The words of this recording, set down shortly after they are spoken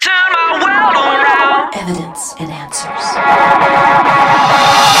Evidence and Answers.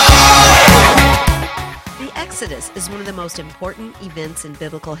 The Exodus is one of the most important events in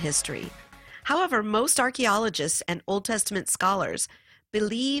biblical history. However, most archaeologists and Old Testament scholars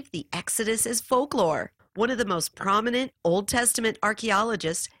believe the Exodus is folklore. One of the most prominent Old Testament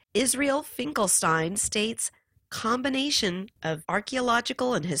archaeologists, Israel Finkelstein, states, combination of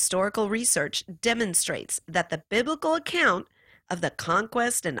archaeological and historical research demonstrates that the biblical account of the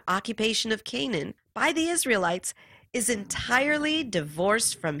conquest and occupation of Canaan by the Israelites is entirely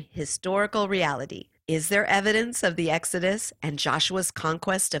divorced from historical reality. Is there evidence of the Exodus and Joshua's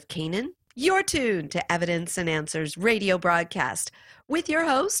conquest of Canaan? You're tuned to Evidence and Answers radio broadcast with your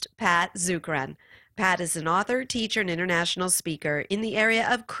host, Pat Zukeran. Pat is an author, teacher, and international speaker in the area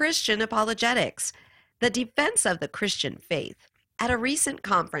of Christian apologetics, the defense of the Christian faith. At a recent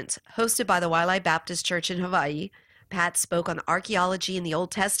conference hosted by the Waialae Baptist Church in Hawaii, Pat spoke on archaeology in the Old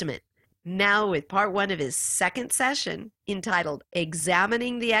Testament. Now with part one of his second session entitled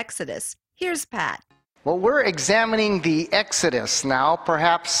Examining the Exodus, here's Pat. Well, we're examining the Exodus now,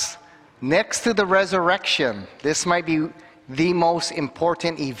 perhaps next to the resurrection. This might be the most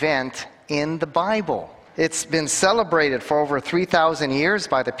important event in the Bible. It's been celebrated for over 3,000 years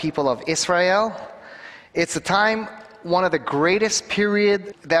by the people of Israel. It's a time, one of the greatest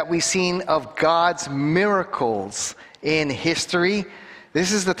period that we've seen of God's miracles in history.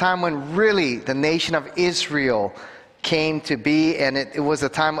 This is the time when really the nation of Israel came to be, and it was a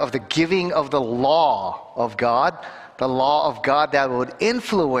time of the giving of the law of God that would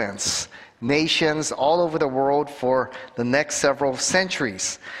influence nations all over the world for the next several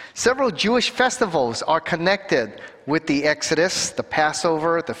centuries. Several Jewish festivals are connected with the Exodus: the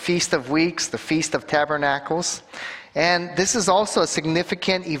Passover, the Feast of Weeks, the Feast of Tabernacles. And this is also a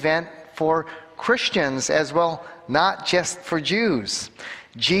significant event for Christians as well, not just for Jews.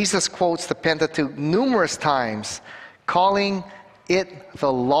 Jesus quotes the Pentateuch numerous times, calling it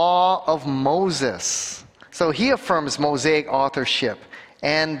the law of Moses. So he affirms Mosaic authorship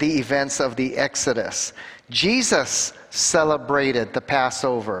and the events of the Exodus. Jesus celebrated the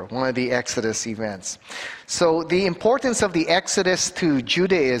Passover, one of the Exodus events. So the importance of the Exodus to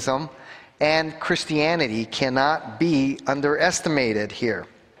Judaism and Christianity cannot be underestimated here.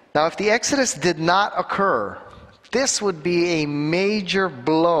 Now, if the Exodus did not occur, this would be a major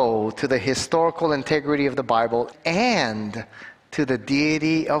blow to the historical integrity of the Bible and to the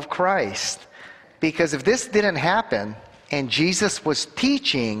deity of Christ. Because if this didn't happen, and Jesus was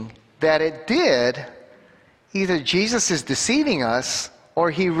teaching that it did, either Jesus is deceiving us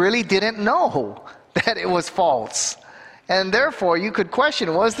or he really didn't know that it was false. And therefore, you could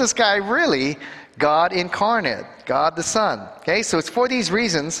question, was this guy really God incarnate, God the Son? Okay, so it's for these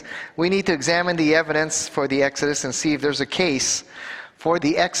reasons we need to examine the evidence for the Exodus and see if there's a case for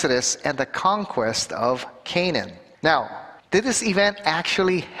the Exodus and the conquest of Canaan. Now, did this event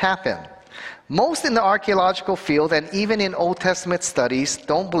actually happen? Most in the archaeological field and even in Old Testament studies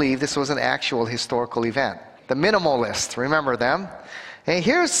don't believe this was an actual historical event. The minimalists, remember them? And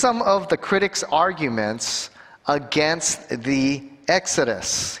here's some of the critics' arguments against the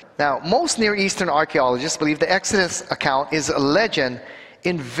Exodus. Now, most Near Eastern archaeologists believe the Exodus account is a legend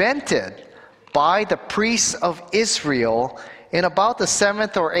invented by the priests of Israel in about the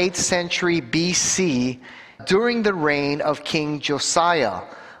 7th or 8th century BC during the reign of King Josiah.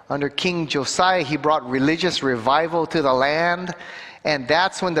 Under King Josiah, he brought religious revival to the land, and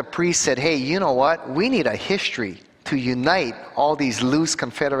that's when the priests said, hey, you know what? We need a history to unite all these loose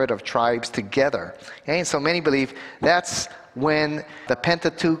confederative tribes together. Okay? And so many believe that's when the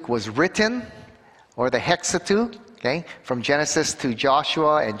Pentateuch was written, or the Hexateuch, okay, from Genesis to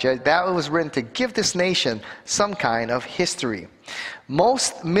Joshua, and that was written to give this nation some kind of history.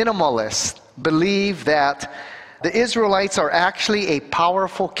 Most minimalists believe that the Israelites are actually a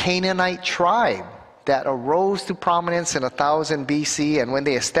powerful Canaanite tribe that arose to prominence in 1000 BC, and when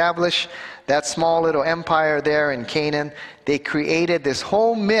they established that small little empire there in Canaan, they created this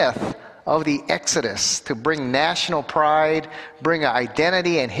whole myth of the Exodus to bring national pride, bring an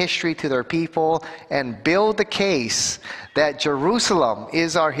identity and history to their people, and build the case that Jerusalem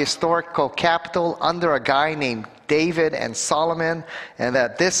is our historical capital under a guy named David and Solomon, and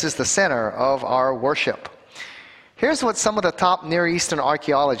that this is the center of our worship. Here's what some of the top Near Eastern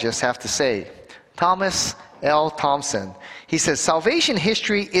archaeologists have to say. Thomas L. Thompson. He says, salvation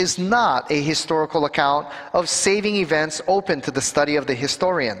history is not a historical account of saving events open to the study of the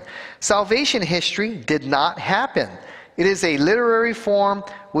historian. Salvation history did not happen. It is a literary form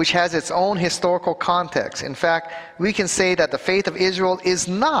which has its own historical context. In fact, we can say that the faith of Israel is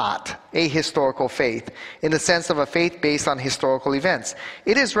not a historical faith in the sense of a faith based on historical events.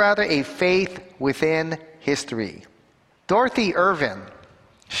 It is rather a faith within history. Dorothy Irvin,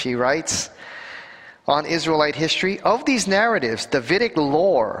 she writes on Israelite history, of these narratives, Davidic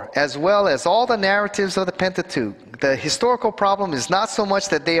lore, as well as all the narratives of the Pentateuch, the historical problem is not so much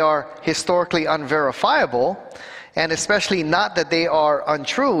that they are historically unverifiable, and especially not that they are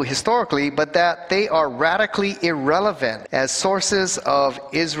untrue historically, but that they are radically irrelevant as sources of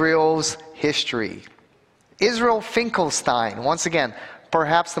Israel's history. Israel Finkelstein, once again,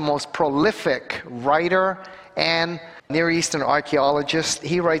 perhaps the most prolific writer and Near Eastern archaeologist,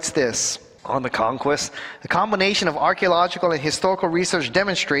 he writes this on the Conquest. The combination of archaeological and historical research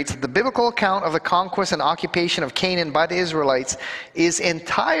demonstrates that the biblical account of the conquest and occupation of Canaan by the Israelites is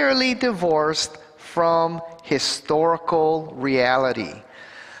entirely divorced from historical reality.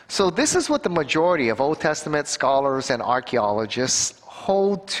 So this is what the majority of Old Testament scholars and archaeologists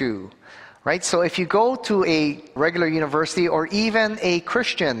hold to, right? So if you go to a regular university or even a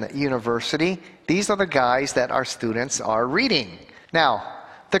Christian university, these are the guys that our students are reading. Now,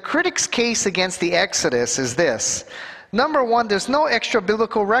 the critics' case against the Exodus is this. Number one, there's no extra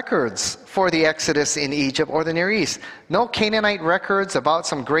biblical records for the Exodus in Egypt or the Near East. No Canaanite records about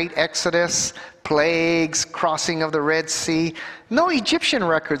some great Exodus, plagues, crossing of the Red Sea. No Egyptian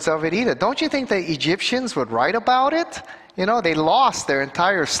records of it either. Don't you think the Egyptians would write about it? You know, they lost their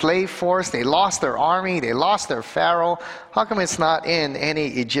entire slave force. They lost their army. They lost their pharaoh. How come it's not in any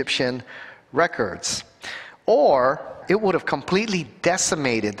Egyptian records? Or it would have completely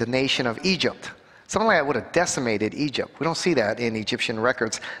decimated the nation of Egypt. Something like that would have decimated Egypt. We don't see that in Egyptian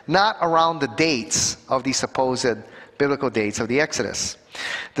records. Not around the dates of the supposed biblical dates of the Exodus.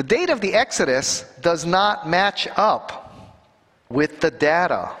 The date of the Exodus does not match up with the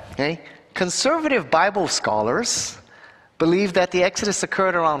data. Okay? Conservative Bible scholars believe that the Exodus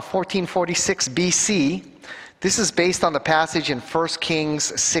occurred around 1446 BC. This is based on the passage in 1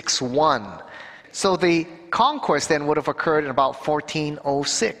 Kings 6:1. So the conquest then would have occurred in about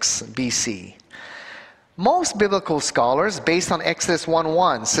 1406 BC. Most biblical scholars, based on Exodus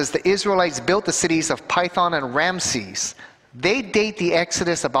 1:1, says the Israelites built the cities of Pithon and Ramses. They date the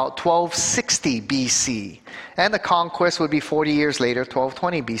Exodus about 1260 BC, and the conquest would be 40 years later,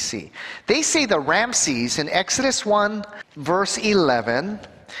 1220 BC. They say the Ramses in Exodus 1, verse 11,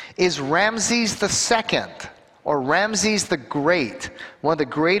 is Ramses II, or Ramses the Great, one of the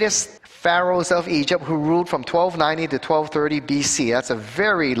greatest pharaohs of Egypt who ruled from 1290 to 1230 BC. That's a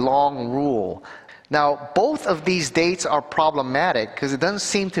very long rule. Now, both of these dates are problematic because it doesn't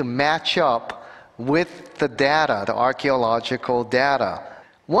seem to match up with the data, the archaeological data.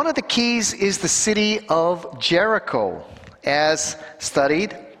 One of the keys is the city of Jericho. As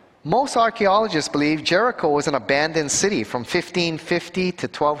studied, most archaeologists believe Jericho was an abandoned city from 1550 to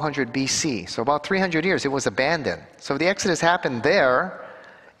 1200 BC. So about 300 years it was abandoned. So if the Exodus happened there,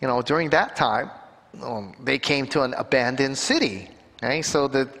 during that time, they came to an abandoned city. Okay? So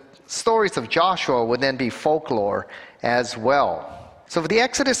the stories of Joshua would then be folklore as well. So if the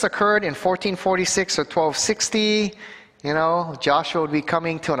Exodus occurred in 1446 or 1260, Joshua would be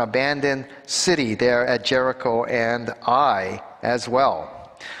coming to an abandoned city there at Jericho and Ai as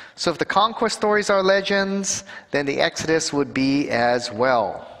well. So if the conquest stories are legends, then the Exodus would be as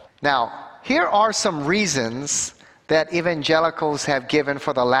well. Now, here are some reasons that evangelicals have given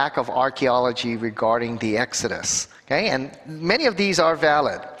for the lack of archaeology regarding the Exodus. Okay? And many of these are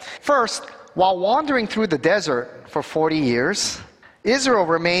valid. First, while wandering through the desert for 40 years, Israel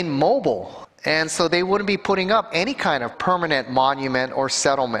remained mobile, and so they wouldn't be putting up any kind of permanent monument or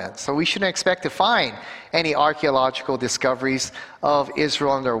settlement. So we shouldn't expect to find any archaeological discoveries of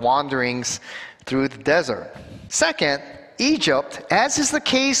Israel and their wanderings through the desert. Second, Egypt, as is the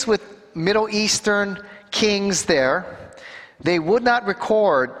case with Middle Eastern kings there, they would not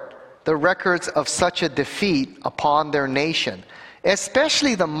record the records of such a defeat upon their nation,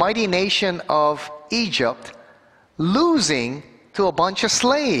 especially the mighty nation of Egypt losing to a bunch of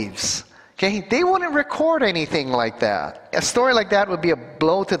slaves. Okay, they wouldn't record anything like that. A story like that would be a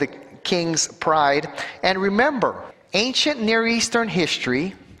blow to the king's pride. And remember, ancient Near Eastern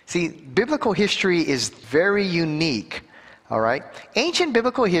history, see, biblical history is very unique. All right? Ancient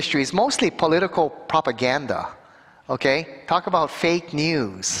biblical history is mostly political propaganda. Okay? Talk about fake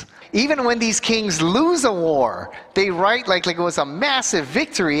news. Even when these kings lose a war, they write like it was a massive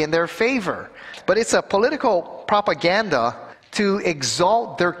victory in their favor. But it's a political propaganda to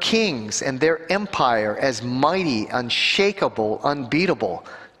exalt their kings and their empire as mighty, unshakable, unbeatable.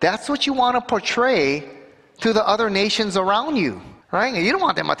 That's what you want to portray to the other nations around you, right? You don't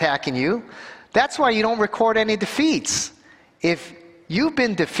want them attacking you. That's why you don't record any defeats. If you've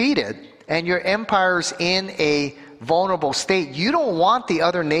been defeated and your empire's in a vulnerable state, you don't want the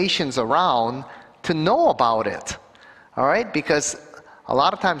other nations around to know about it, all right? Because a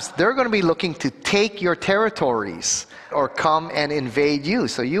lot of times they're going to be looking to take your territories or come and invade you.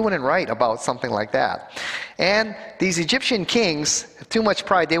 So you wouldn't write about something like that. And these Egyptian kings have too much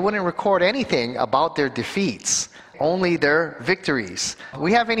pride. They wouldn't record anything about their defeats, only their victories.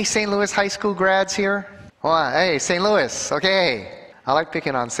 We have any St. Louis high school grads here? Well, hey, St. Louis, okay. I like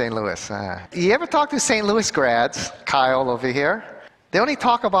picking on St. Louis. You ever talk to St. Louis grads, Kyle over here? They only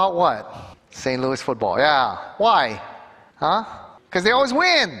talk about what? St. Louis football. Yeah. Why? Huh? Because they always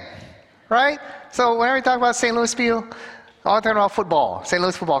win, right? So whenever you talk about St. Louis people, all talking about football, St.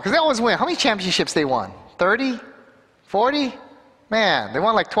 Louis football, because they always win. How many championships they won? 30? 40? Man, they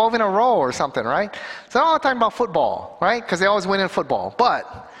won like 12 in a row or something, right? So they're all talking about football, right? Because they always win in football.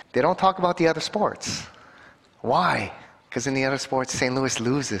 But they don't talk about the other sports. Why? Because in the other sports, St. Louis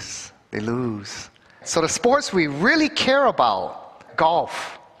loses. They lose. So the sports we really care about,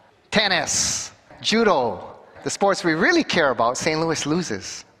 golf, tennis, judo, the sports we really care about, St. Louis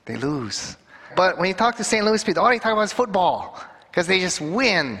loses. They lose. But when you talk to St. Louis people, all they talk about is football. Because they just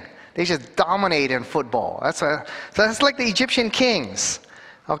win. They just dominate in football. So that's like the Egyptian kings.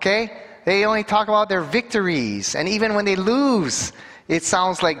 Okay? They only talk about their victories. And even when they lose, it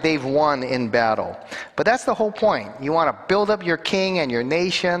sounds like they've won in battle. But that's the whole point. You want to build up your king and your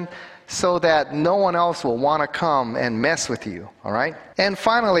nation so that no one else will want to come and mess with you, all right? And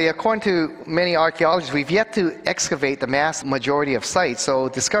finally, according to many archaeologists, we've yet to excavate the vast majority of sites, so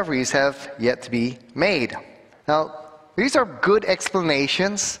discoveries have yet to be made. Now, these are good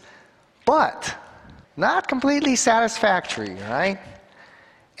explanations, but not completely satisfactory, right?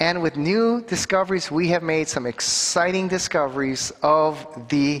 And with new discoveries, we have made some exciting discoveries of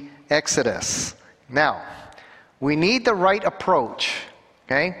the Exodus. Now, we need the right approach,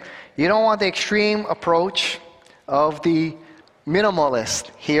 okay? You don't want the extreme approach of the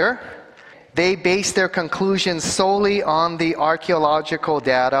minimalist here. They base their conclusions solely on the archaeological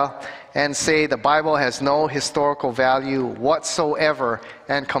data and say the Bible has no historical value whatsoever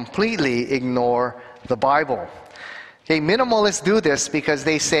and completely ignore the Bible. Okay, minimalists do this because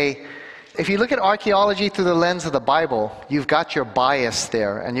they say, if you look at archaeology through the lens of the Bible, you've got your bias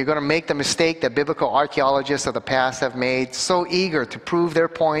there, and you're going to make the mistake that biblical archaeologists of the past have made, so eager to prove their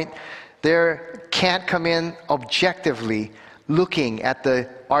point, they can't come in objectively looking at the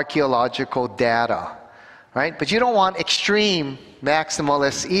archaeological data, right? But you don't want extreme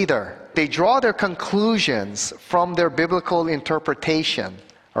maximalists either. They draw their conclusions from their biblical interpretation,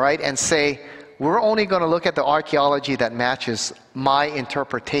 all right, and say, we're only going to look at the archaeology that matches my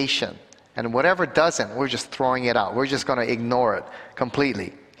interpretation. And whatever doesn't, we're just throwing it out. We're just going to ignore it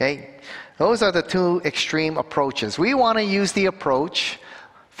completely. Okay? Those are the two extreme approaches. We want to use the approach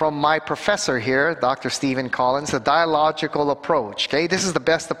from my professor here, Dr. Stephen Collins, the dialogical approach. Okay? This is the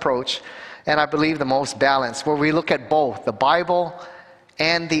best approach, and I believe the most balanced, where we look at both the Bible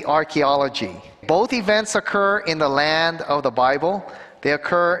and the archaeology. Both events occur in the land of the Bible. They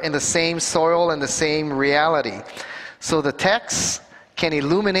occur in the same soil and the same reality. So the texts can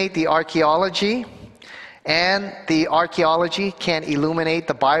illuminate the archaeology, and the archaeology can illuminate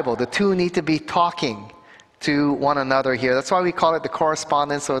the Bible. The two need to be talking to one another here. That's why we call it the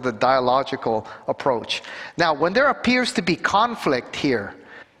correspondence or the dialogical approach. Now, when there appears to be conflict here,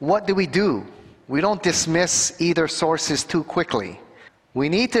 what do? We don't dismiss either sources too quickly. We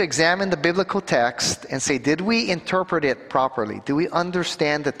need to examine the biblical text and say, did we interpret it properly? Do we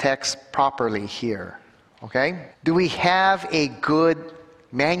understand the text properly here? Okay? Do we have a good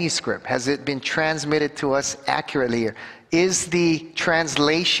manuscript? Has it been transmitted to us accurately? Is the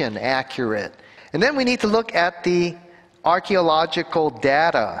translation accurate? And then we need to look at the archaeological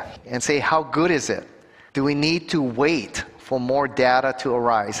data and say, how good is it? Do we need to wait for more data to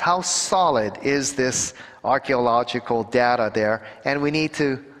arise? How solid is this archaeological data there? And we need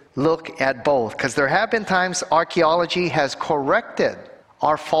to look at both, because there have been times archaeology has corrected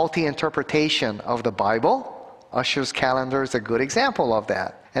our faulty interpretation of the Bible. Usher's calendar is a good example of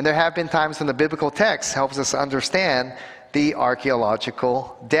that. And there have been times when the biblical text helps us understand the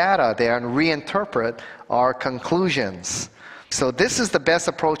archaeological data there and reinterpret our conclusions. So this is the best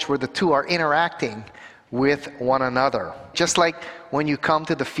approach where the two are interacting with one another. Just like when you come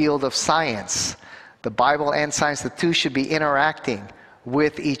to the field of science, the Bible and science, the two should be interacting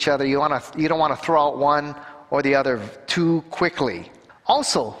with each other. You don't want to throw out one or the other too quickly.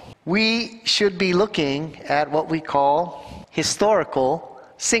 Also, we should be looking at what we call historical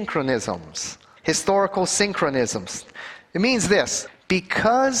synchronisms. Historical synchronisms. It means this: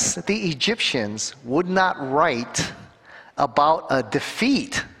 because the Egyptians would not write about a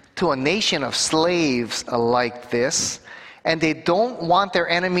defeat to a nation of slaves like this, and they don't want their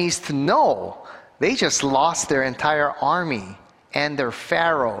enemies to know they just lost their entire army and their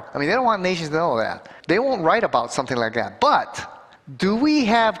pharaoh. I mean, they don't want nations to know that. They won't write about something like that. But do we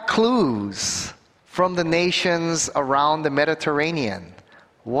have clues from the nations around the Mediterranean?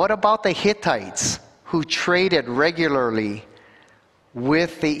 What about the Hittites who traded regularly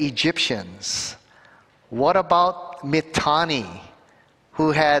with the Egyptians? What about Mitanni,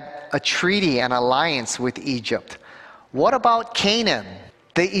 who had a treaty and alliance with Egypt? What about Canaan?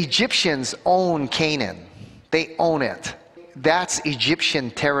 The Egyptians own Canaan. They own it. That's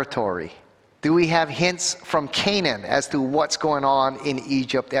Egyptian territory. Do we have hints from Canaan as to what's going on in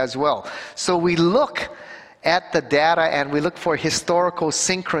Egypt as well? So we look at the data and we look for historical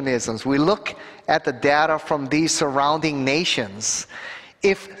synchronisms. We look at the data from these surrounding nations.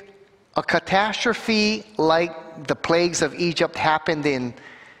 If a catastrophe like the plagues of Egypt happened in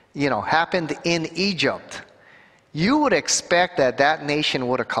Egypt, you would expect that that nation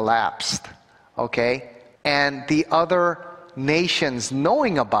would have collapsed, okay? And the other nations,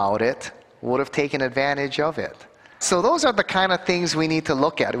 knowing about it, would have taken advantage of it. So those are the kind of things we need to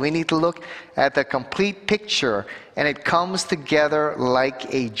look at. We need to look at the complete picture, and it comes together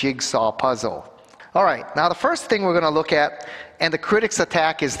like a jigsaw puzzle. All right, now the first thing we're going to look at, and the critics'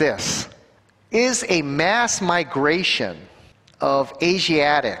 attack, is this: is a mass migration of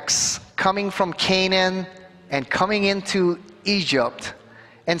Asiatics coming from Canaan and coming into Egypt,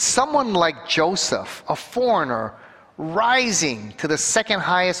 and someone like Joseph, a foreigner, rising to the second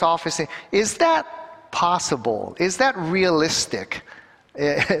highest office, is that possible? Is that realistic?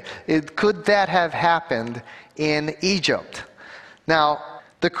 Could that have happened in Egypt? Now,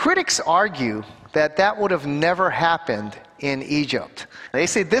 the critics argue that that would have never happened in Egypt. They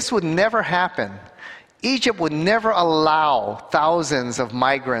say this would never happen. Egypt would never allow thousands of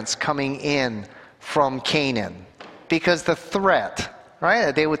migrants coming in from Canaan because the threat,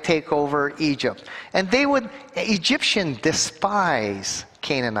 right? They would take over Egypt. And Egyptians despise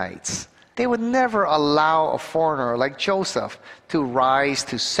Canaanites. They would never allow a foreigner like Joseph to rise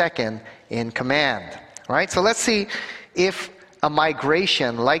to second in command, right? So let's see if a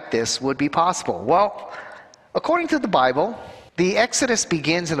migration like this would be possible. Well, according to the Bible, the Exodus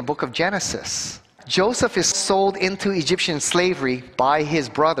begins in the book of Genesis. Joseph is sold into Egyptian slavery by his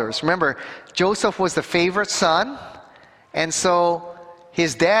brothers. Remember, Joseph was the favorite son, and so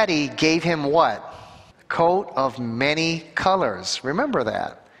his daddy gave him what? A coat of many colors. Remember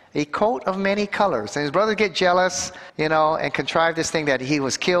that. A coat of many colors. And his brothers get jealous, and contrive this thing that he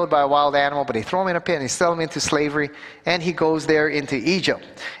was killed by a wild animal, but they throw him in a pit and they sell him into slavery, and he goes there into Egypt.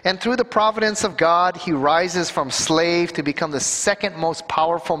 And through the providence of God, he rises from slave to become the second most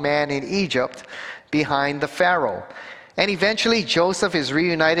powerful man in Egypt behind the Pharaoh. And eventually Joseph is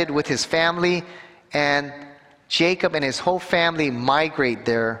reunited with his family, and Jacob and his whole family migrate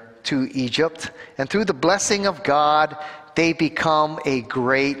there to Egypt. And through the blessing of God, they become a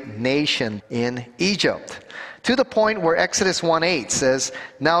great nation in Egypt. To the point where Exodus 1:8 says,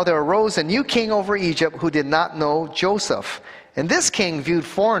 "Now there arose a new king over Egypt who did not know Joseph. And this king viewed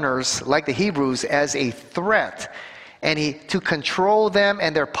foreigners like the Hebrews as a threat. And to control them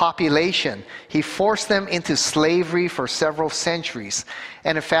and their population, he forced them into slavery for several centuries.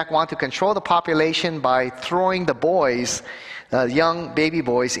 And in fact, wanted to control the population by throwing the boys, young baby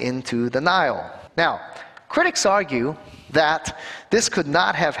boys, into the Nile." Now, critics argue that this could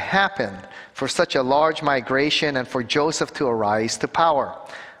not have happened for such a large migration and for Joseph to arise to power.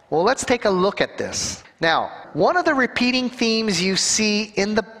 Well, let's take a look at this. Now, one of the repeating themes you see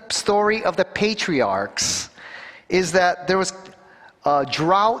in the story of the patriarchs is that there was a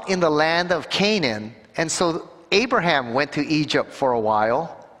drought in the land of Canaan, and so Abraham went to Egypt for a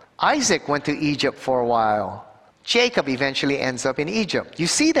while. Isaac went to Egypt for a while. Jacob eventually ends up in Egypt. You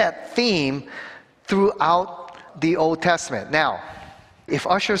see that theme throughout the Old Testament. Now, if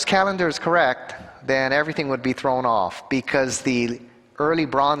Ussher's calendar is correct, then everything would be thrown off, because the early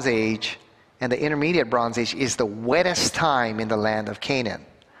Bronze Age and the intermediate Bronze Age is the wettest time in the land of Canaan.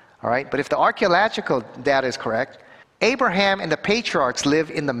 All right? But if the archaeological data is correct, Abraham and the patriarchs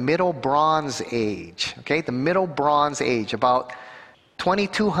live in the Middle Bronze Age. Okay? The Middle Bronze Age, about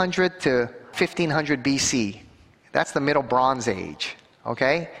 2200 to 1500 BC. That's the Middle Bronze Age.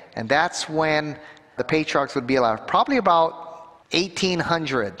 Okay? And that's when the patriarchs would be alive. Probably about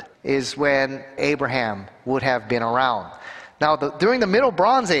 1800 is when Abraham would have been around. Now, during the Middle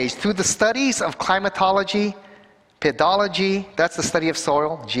Bronze Age, through the studies of climatology, pedology, that's the study of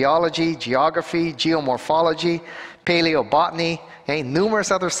soil, geology, geography, geomorphology, paleobotany, okay,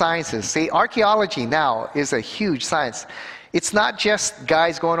 numerous other sciences. See, archaeology now is a huge science. It's not just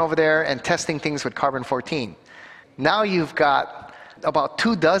guys going over there and testing things with carbon-14. Now you've got about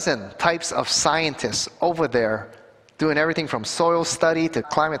 24 types of scientists over there doing everything from soil study to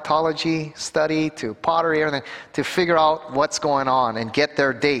climatology study to pottery, everything, to figure out what's going on and get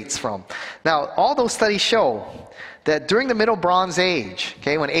their dates from. Now, all those studies show that during the Middle Bronze Age,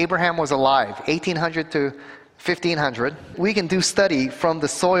 okay, when Abraham was alive, 1800 to 1500, we can do study from the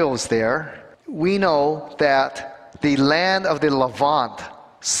soils there. We know that the land of the Levant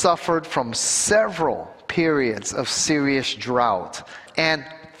suffered from several periods of serious drought, and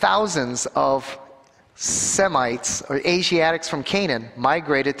thousands of Semites or Asiatics from Canaan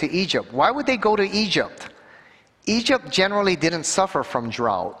migrated to Egypt. Why would they go to Egypt? Egypt generally didn't suffer from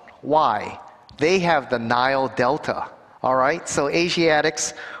drought. Why? They have the Nile Delta. All right? So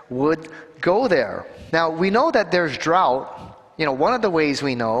Asiatics would go there. Now, we know that there's drought. You know, one of the ways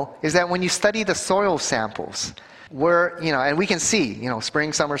we know is that when you study the soil samples, where, you know, and we can see, you know,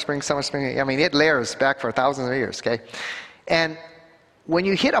 spring, summer, spring, summer, spring. I mean, it layers back for thousands of years, okay? And when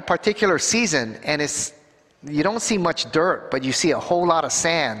you hit a particular season and you don't see much dirt, but you see a whole lot of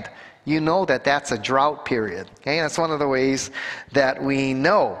sand, you know that that's a drought period. Okay? That's one of the ways that we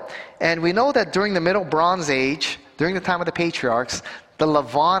know. And we know that during the Middle Bronze Age, during the time of the patriarchs, the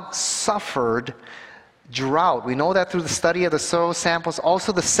Levant suffered drought. We know that through the study of the soil samples,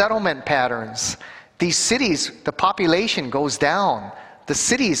 also the settlement patterns. These cities, the population goes down. The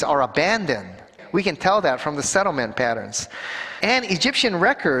cities are abandoned. We can tell that from the settlement patterns. And Egyptian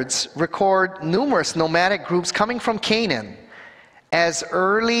records record numerous nomadic groups coming from Canaan as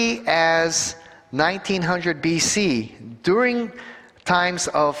early as 1900 BC, during times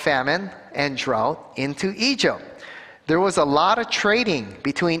of famine and drought, into Egypt. There was a lot of trading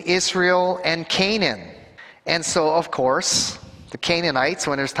between Israel and Canaan. And so, of course, the Canaanites,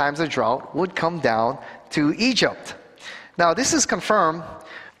 when there's times of drought, would come down to Egypt. Now, this is confirmed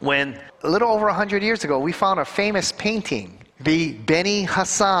when, a little over 100 years ago, we found a famous painting, the Beni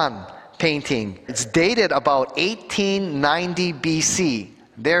Hassan painting. It's dated about 1890 BC.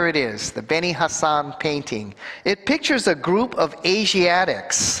 There it is, the Beni Hassan painting. It pictures a group of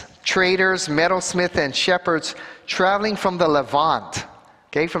Asiatics, traders, metalsmiths, and shepherds traveling from the Levant,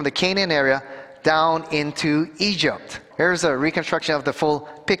 okay, from the Canaan area, down into Egypt. Here's a reconstruction of the full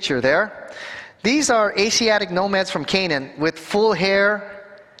picture there. These are Asiatic nomads from Canaan with full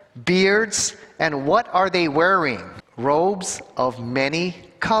hair, beards, and what are they wearing? Robes of many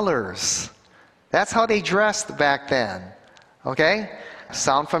colors. That's how they dressed back then. Okay?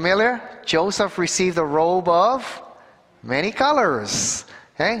 Sound familiar? Joseph received a robe of many colors.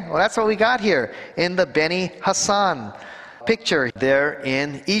 Okay? Well, that's what we got here in the Beni Hassan picture there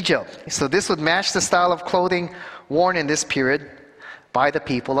in Egypt. So this would match the style of clothing worn in this period by the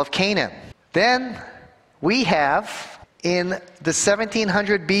people of Canaan. Then we have in the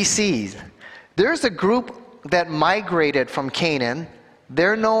 1700 BC, there's a group that migrated from Canaan.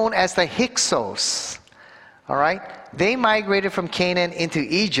 They're known as the Hyksos. All right? They migrated from Canaan into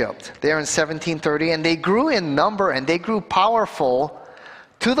Egypt there in 1730, and they grew in number and they grew powerful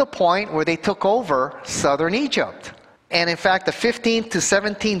to the point where they took over southern Egypt. And in fact, the 15th to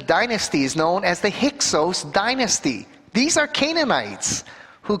 17th dynasty is known as the Hyksos dynasty. These are Canaanites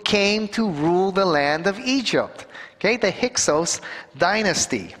who came to rule the land of Egypt. Okay, the Hyksos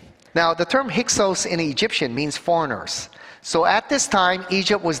dynasty. Now, the term Hyksos in Egyptian means foreigners. So at this time,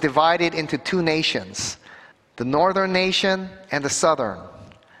 Egypt was divided into two nations, the northern nation and the southern.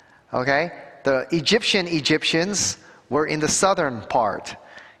 Okay, the Egyptians were in the southern part.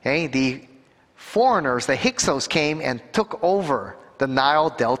 Okay, the foreigners, the Hyksos, came and took over the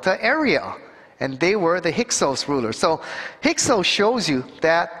Nile Delta area. And they were the Hyksos rulers. So Hyksos shows you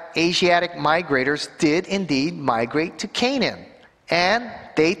that Asiatic migrators did indeed migrate to Canaan. And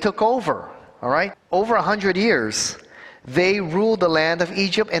they took over. All right? Over 100 years, they ruled the land of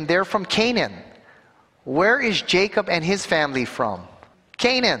Egypt, and they're from Canaan. Where is Jacob and his family from?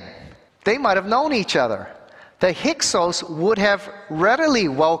 Canaan. They might have known each other. The Hyksos would have readily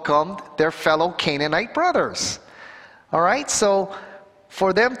welcomed their fellow Canaanite brothers. All right? So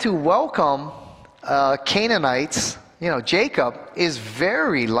for them to welcome Canaanites, Jacob, is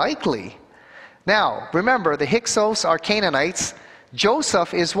very likely. Now, remember, the Hyksos are Canaanites.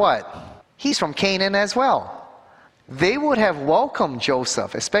 Joseph is what? He's from Canaan as well. They would have welcomed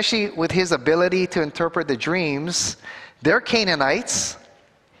Joseph, especially with his ability to interpret the dreams. They're Canaanites.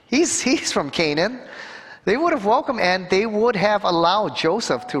 He's from Canaan. They would have welcomed, and they would have allowed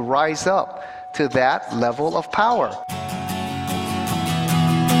Joseph to rise up to that level of power.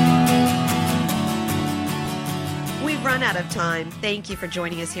 We've run out of time. Thank you for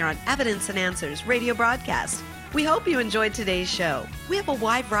joining us here on Evidence and Answers radio broadcast. We hope you enjoyed today's show. We have a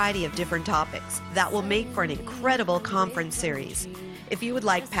wide variety of different topics that will make for an incredible conference series. If you would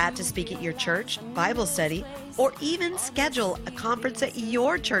like Pat to speak at your church, Bible study, or even schedule a conference at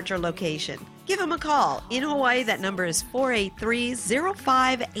your church or location, give him a call. In Hawaii, that number is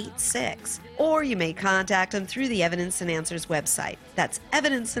 483-0586. Or you may contact him through the Evidence and Answers website. That's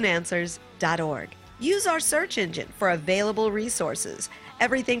evidenceandanswers.org. Use our search engine for available resources,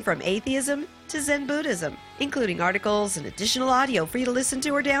 everything from atheism to Zen Buddhism, including articles and additional audio for you to listen to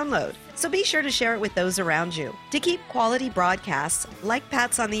or download. So be sure to share it with those around you. To keep quality broadcasts like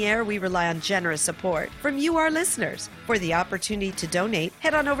Pat's on the air, we rely on generous support from you, our listeners. For the opportunity to donate,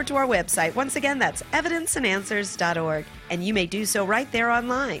 head on over to our website. Once again, that's evidenceandanswers.org, and you may do so right there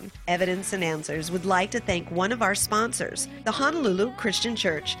online. Evidence and Answers would like to thank one of our sponsors, the Honolulu Christian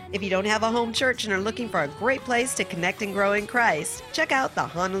Church. If you don't have a home church and are looking for a great place to connect and grow in Christ, check out the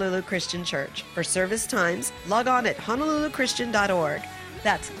Honolulu Christian Church. For service times, log on at honoluluchristian.org.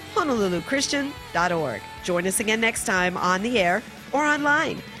 That's honoluluchristian.org. Join us again next time on the air or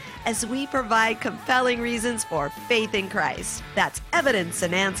online as we provide compelling reasons for faith in Christ. That's Evidence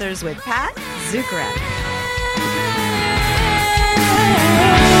and Answers with Pat Zukeran.